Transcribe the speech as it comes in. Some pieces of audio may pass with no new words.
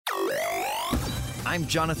I'm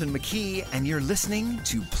Jonathan McKee, and you're listening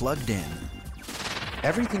to Plugged In.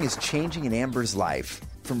 Everything is changing in Amber's life,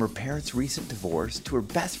 from her parents' recent divorce to her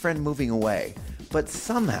best friend moving away. But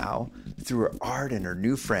somehow, through her art and her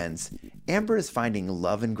new friends, Amber is finding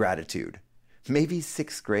love and gratitude. Maybe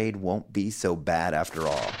 6th grade won't be so bad after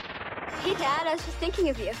all. Hey, Dad, I was just thinking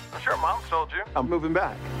of you. Sure, Mom told you. I'm moving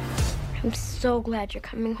back. I'm so glad you're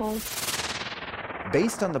coming home.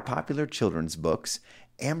 Based on the popular children's books,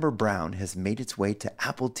 Amber Brown has made its way to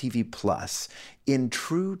Apple TV Plus in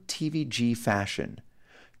true TVG fashion.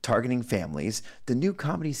 Targeting families, the new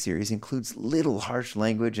comedy series includes little harsh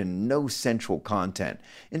language and no sensual content.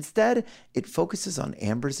 Instead, it focuses on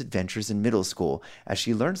Amber's adventures in middle school as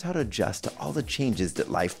she learns how to adjust to all the changes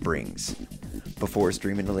that life brings. Before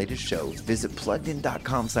streaming the latest shows, visit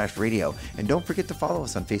pluggedin.com/radio, and don't forget to follow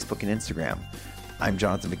us on Facebook and Instagram. I'm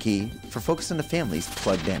Jonathan McKee for Focus on the Family's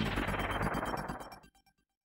Plugged In.